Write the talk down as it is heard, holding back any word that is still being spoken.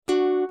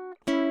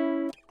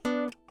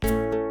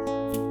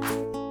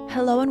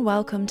Hello and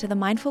welcome to the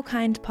Mindful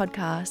Kind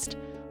podcast.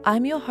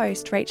 I'm your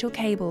host, Rachel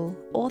Cable,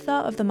 author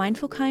of the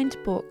Mindful Kind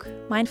book,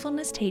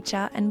 mindfulness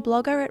teacher, and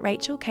blogger at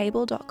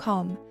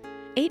rachelcable.com.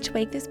 Each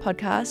week, this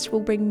podcast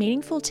will bring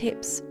meaningful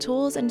tips,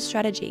 tools, and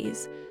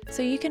strategies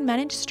so you can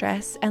manage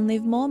stress and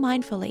live more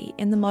mindfully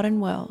in the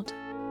modern world.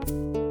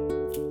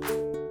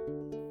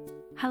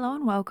 Hello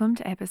and welcome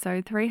to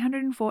episode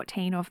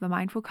 314 of the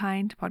Mindful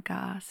Kind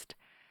podcast.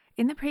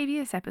 In the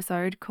previous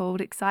episode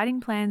called Exciting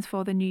Plans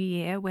for the New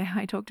Year, where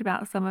I talked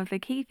about some of the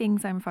key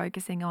things I'm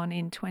focusing on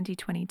in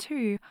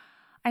 2022,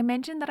 I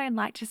mentioned that I'd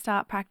like to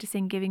start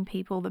practicing giving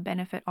people the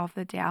benefit of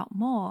the doubt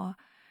more.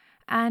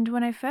 And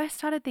when I first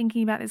started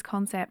thinking about this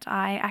concept,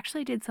 I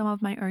actually did some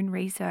of my own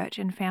research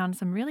and found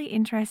some really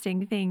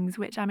interesting things,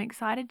 which I'm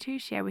excited to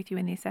share with you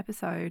in this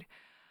episode.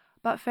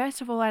 But first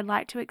of all, I'd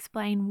like to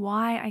explain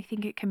why I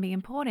think it can be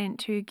important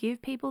to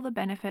give people the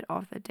benefit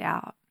of the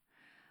doubt.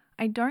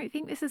 I don't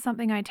think this is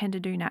something I tend to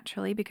do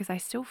naturally because I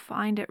still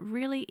find it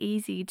really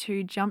easy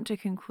to jump to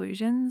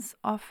conclusions,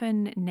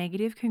 often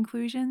negative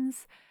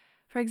conclusions.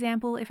 For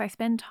example, if I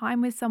spend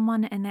time with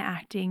someone and they're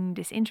acting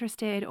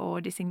disinterested or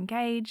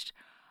disengaged,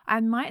 I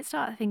might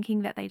start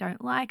thinking that they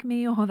don't like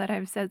me or that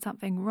I've said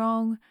something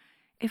wrong.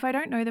 If I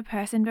don't know the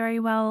person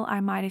very well, I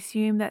might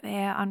assume that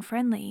they're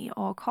unfriendly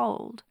or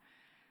cold.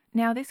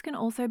 Now, this can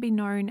also be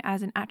known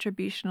as an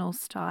attributional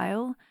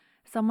style.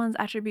 Someone's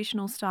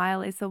attributional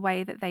style is the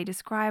way that they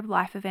describe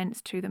life events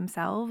to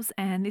themselves,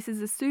 and this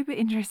is a super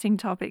interesting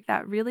topic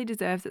that really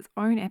deserves its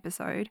own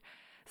episode.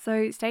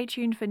 So stay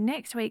tuned for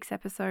next week's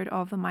episode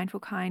of The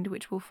Mindful Kind,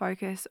 which will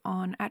focus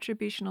on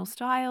attributional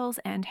styles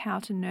and how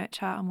to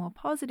nurture a more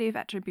positive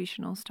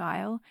attributional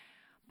style.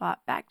 But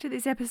back to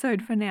this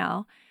episode for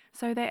now.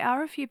 So there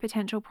are a few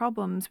potential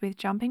problems with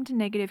jumping to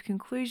negative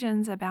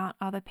conclusions about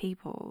other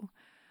people.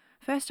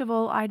 First of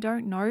all, I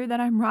don't know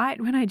that I'm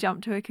right when I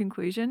jump to a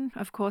conclusion.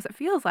 Of course, it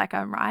feels like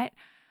I'm right,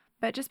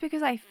 but just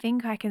because I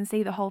think I can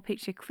see the whole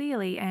picture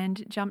clearly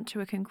and jump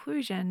to a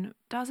conclusion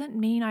doesn't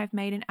mean I've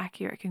made an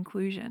accurate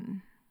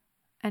conclusion.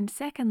 And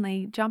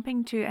secondly,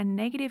 jumping to a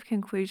negative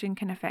conclusion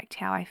can affect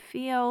how I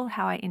feel,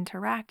 how I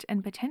interact,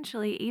 and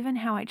potentially even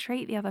how I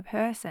treat the other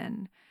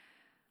person.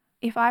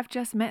 If I've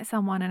just met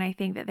someone and I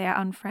think that they're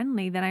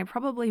unfriendly, then I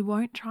probably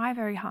won't try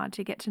very hard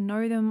to get to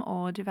know them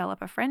or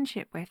develop a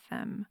friendship with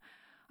them.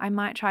 I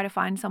might try to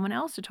find someone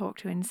else to talk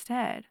to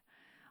instead.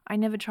 I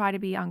never try to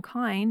be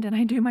unkind and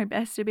I do my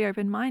best to be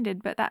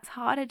open-minded, but that's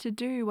harder to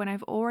do when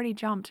I've already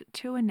jumped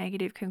to a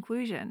negative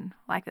conclusion,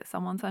 like that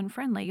someone's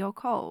unfriendly or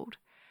cold.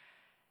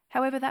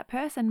 However, that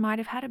person might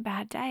have had a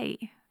bad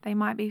day. They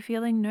might be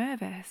feeling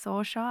nervous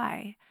or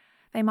shy.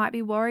 They might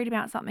be worried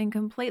about something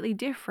completely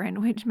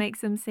different, which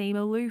makes them seem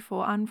aloof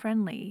or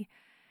unfriendly.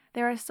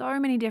 There are so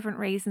many different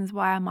reasons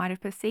why I might have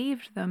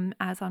perceived them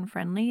as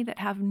unfriendly that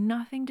have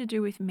nothing to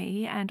do with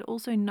me and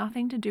also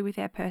nothing to do with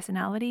their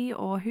personality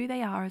or who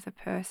they are as a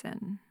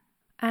person.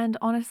 And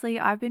honestly,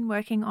 I've been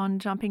working on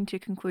jumping to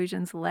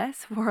conclusions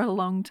less for a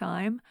long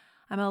time.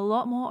 I'm a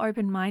lot more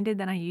open-minded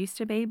than I used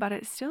to be, but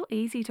it's still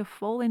easy to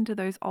fall into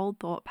those old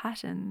thought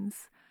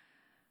patterns.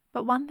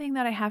 But one thing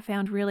that I have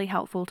found really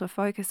helpful to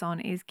focus on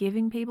is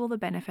giving people the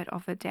benefit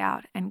of the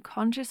doubt and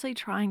consciously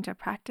trying to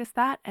practice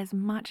that as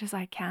much as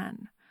I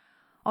can.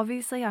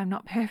 Obviously, I'm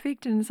not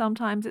perfect and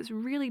sometimes it's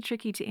really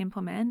tricky to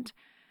implement.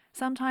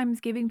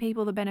 Sometimes giving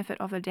people the benefit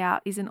of the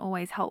doubt isn't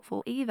always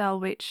helpful either,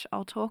 which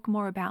I'll talk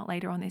more about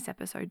later on this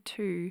episode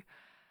too.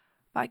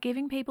 But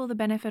giving people the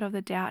benefit of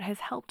the doubt has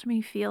helped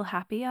me feel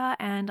happier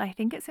and I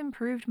think it's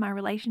improved my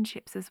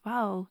relationships as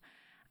well.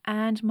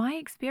 And my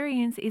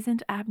experience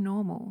isn't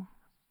abnormal.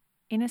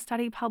 In a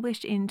study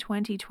published in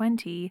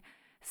 2020,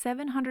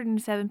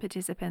 707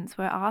 participants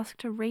were asked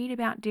to read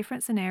about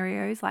different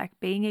scenarios like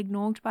being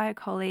ignored by a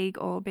colleague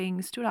or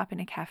being stood up in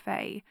a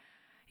cafe.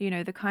 You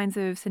know, the kinds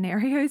of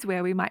scenarios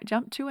where we might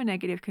jump to a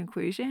negative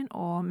conclusion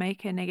or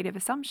make a negative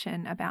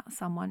assumption about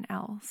someone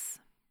else.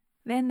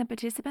 Then the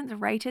participants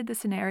rated the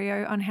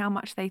scenario on how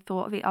much they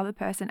thought the other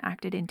person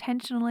acted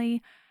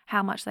intentionally,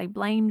 how much they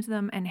blamed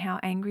them, and how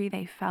angry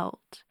they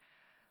felt.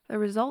 The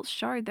results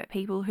showed that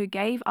people who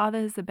gave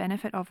others the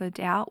benefit of the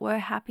doubt were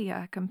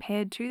happier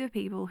compared to the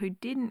people who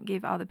didn't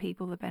give other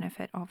people the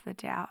benefit of the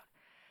doubt.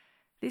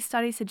 This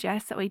study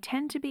suggests that we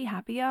tend to be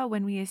happier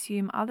when we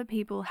assume other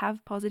people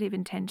have positive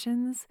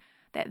intentions,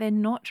 that they're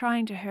not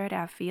trying to hurt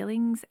our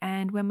feelings,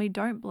 and when we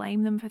don't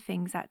blame them for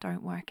things that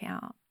don't work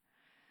out.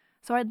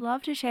 So I'd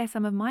love to share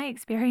some of my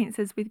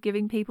experiences with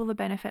giving people the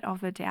benefit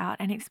of the doubt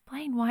and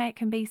explain why it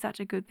can be such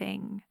a good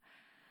thing.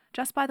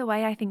 Just by the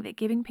way, I think that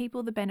giving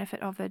people the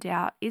benefit of the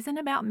doubt isn't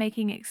about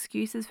making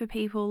excuses for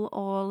people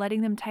or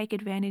letting them take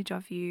advantage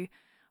of you,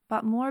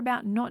 but more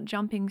about not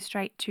jumping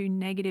straight to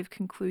negative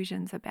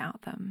conclusions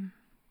about them.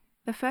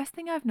 The first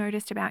thing I've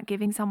noticed about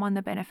giving someone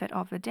the benefit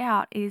of the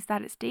doubt is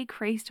that it's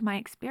decreased my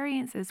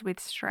experiences with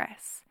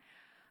stress.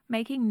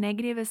 Making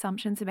negative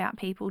assumptions about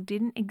people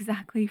didn't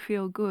exactly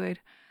feel good.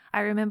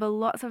 I remember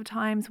lots of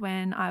times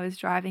when I was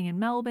driving in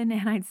Melbourne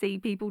and I'd see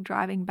people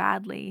driving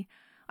badly.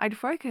 I'd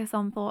focus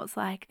on thoughts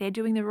like they're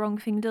doing the wrong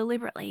thing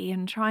deliberately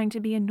and trying to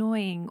be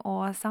annoying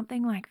or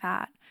something like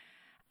that.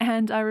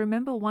 And I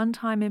remember one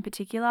time in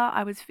particular,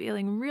 I was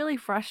feeling really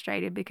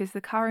frustrated because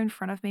the car in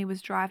front of me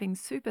was driving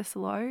super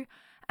slow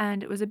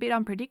and it was a bit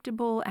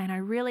unpredictable and I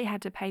really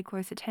had to pay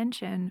close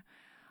attention.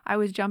 I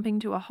was jumping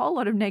to a whole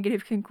lot of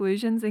negative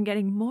conclusions and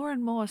getting more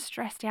and more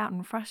stressed out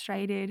and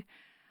frustrated.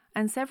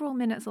 And several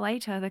minutes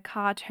later, the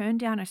car turned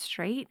down a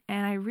street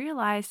and I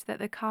realized that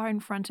the car in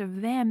front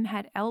of them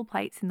had L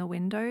plates in the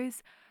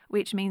windows,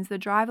 which means the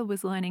driver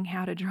was learning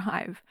how to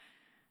drive.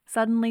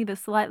 Suddenly, the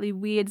slightly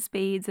weird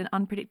speeds and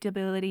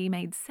unpredictability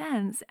made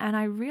sense, and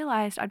I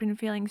realized I'd been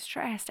feeling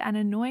stressed and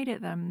annoyed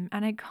at them,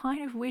 and I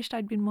kind of wished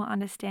I'd been more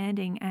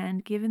understanding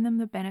and given them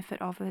the benefit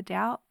of the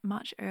doubt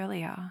much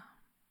earlier.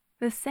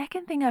 The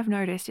second thing I've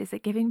noticed is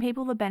that giving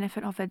people the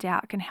benefit of the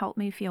doubt can help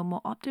me feel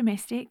more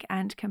optimistic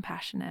and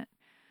compassionate.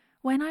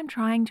 When I'm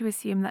trying to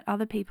assume that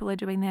other people are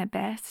doing their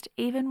best,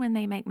 even when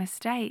they make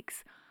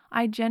mistakes,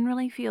 I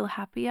generally feel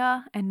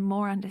happier and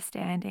more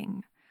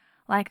understanding.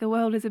 Like the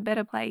world is a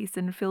better place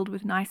and filled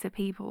with nicer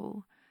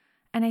people.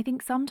 And I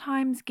think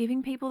sometimes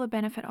giving people the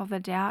benefit of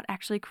the doubt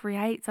actually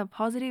creates a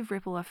positive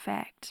ripple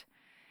effect.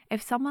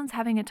 If someone's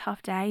having a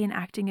tough day and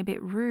acting a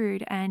bit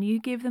rude and you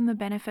give them the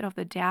benefit of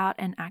the doubt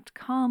and act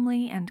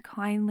calmly and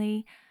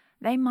kindly,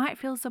 they might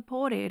feel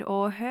supported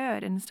or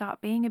heard and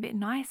start being a bit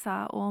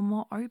nicer or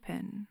more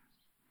open.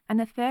 And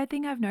the third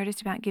thing I've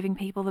noticed about giving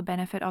people the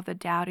benefit of the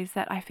doubt is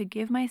that I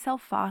forgive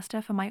myself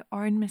faster for my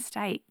own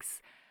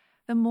mistakes.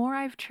 The more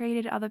I've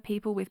treated other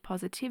people with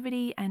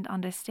positivity and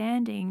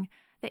understanding,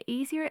 the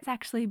easier it's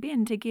actually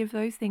been to give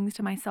those things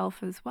to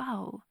myself as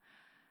well.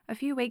 A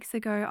few weeks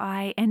ago,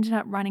 I ended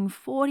up running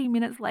 40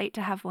 minutes late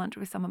to have lunch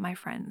with some of my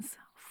friends.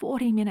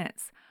 40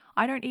 minutes.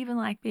 I don't even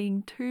like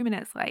being 2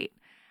 minutes late.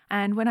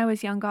 And when I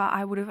was younger,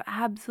 I would have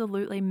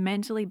absolutely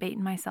mentally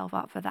beaten myself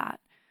up for that.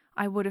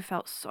 I would have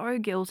felt so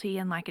guilty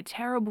and like a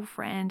terrible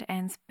friend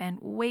and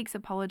spent weeks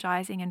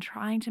apologizing and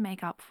trying to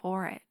make up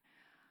for it.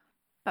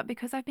 But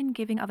because I've been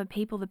giving other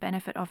people the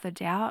benefit of the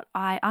doubt,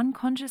 I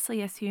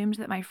unconsciously assumed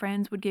that my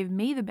friends would give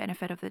me the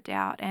benefit of the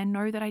doubt and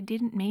know that I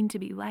didn't mean to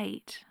be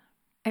late.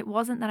 It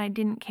wasn't that I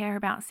didn't care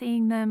about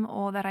seeing them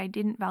or that I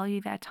didn't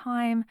value their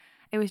time.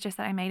 It was just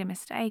that I made a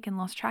mistake and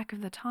lost track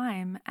of the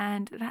time,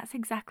 and that's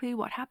exactly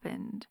what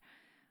happened.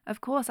 Of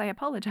course, I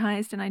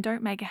apologized and I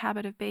don't make a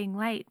habit of being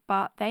late,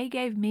 but they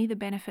gave me the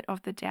benefit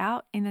of the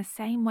doubt in the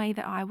same way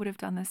that I would have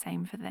done the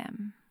same for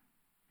them.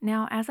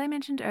 Now, as I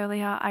mentioned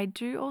earlier, I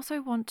do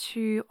also want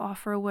to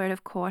offer a word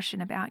of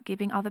caution about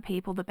giving other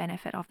people the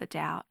benefit of the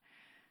doubt.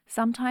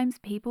 Sometimes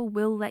people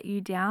will let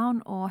you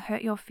down or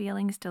hurt your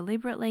feelings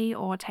deliberately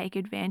or take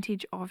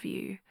advantage of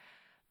you.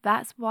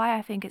 That's why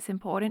I think it's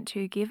important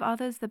to give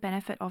others the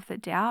benefit of the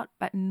doubt,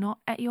 but not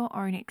at your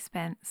own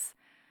expense.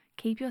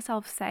 Keep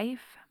yourself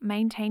safe,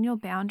 maintain your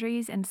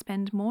boundaries, and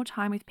spend more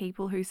time with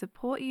people who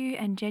support you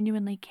and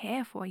genuinely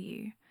care for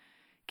you.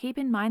 Keep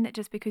in mind that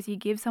just because you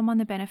give someone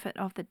the benefit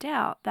of the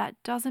doubt,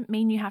 that doesn't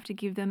mean you have to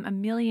give them a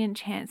million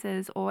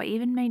chances or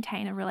even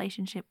maintain a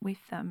relationship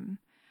with them.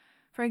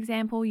 For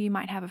example, you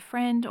might have a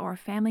friend or a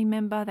family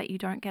member that you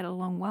don't get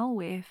along well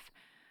with.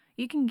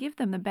 You can give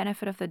them the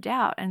benefit of the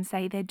doubt and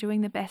say they're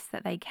doing the best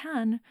that they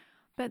can,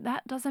 but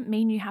that doesn't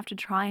mean you have to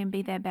try and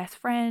be their best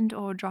friend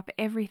or drop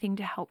everything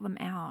to help them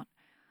out.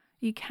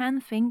 You can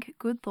think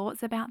good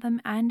thoughts about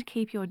them and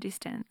keep your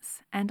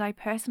distance, and I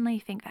personally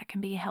think that can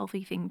be a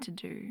healthy thing to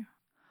do.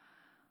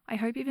 I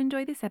hope you've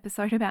enjoyed this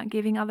episode about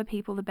giving other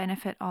people the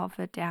benefit of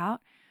the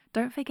doubt.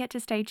 Don't forget to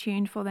stay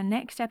tuned for the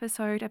next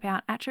episode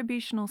about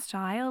attributional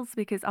styles,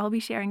 because I'll be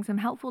sharing some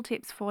helpful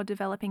tips for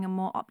developing a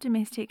more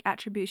optimistic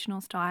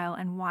attributional style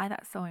and why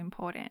that's so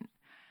important.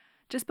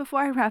 Just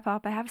before I wrap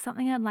up, I have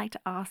something I'd like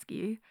to ask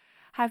you.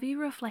 Have you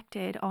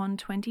reflected on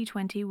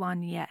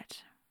 2021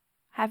 yet?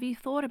 Have you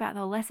thought about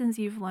the lessons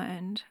you've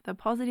learned, the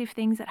positive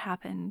things that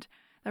happened,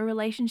 the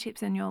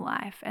relationships in your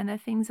life, and the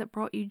things that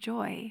brought you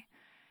joy?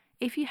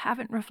 If you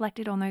haven't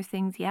reflected on those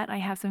things yet, I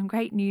have some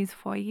great news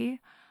for you.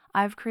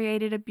 I've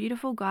created a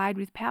beautiful guide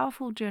with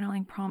powerful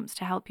journaling prompts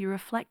to help you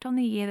reflect on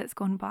the year that's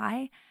gone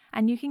by,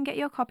 and you can get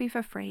your copy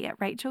for free at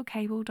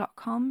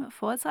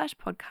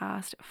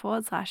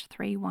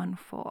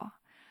rachelcable.com/podcast/314.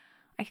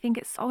 I think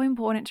it's so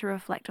important to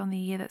reflect on the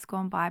year that's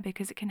gone by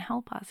because it can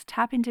help us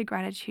tap into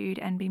gratitude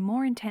and be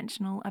more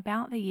intentional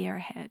about the year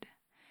ahead.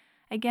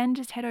 Again,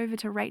 just head over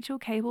to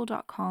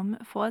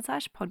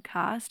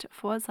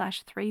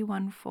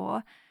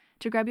rachelcable.com/podcast/314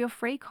 to grab your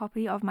free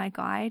copy of my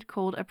guide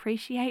called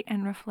Appreciate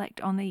and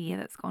Reflect on the Year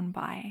That's Gone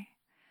By.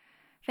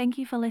 Thank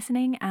you for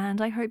listening, and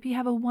I hope you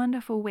have a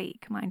wonderful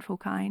week, Mindful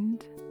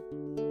Kind.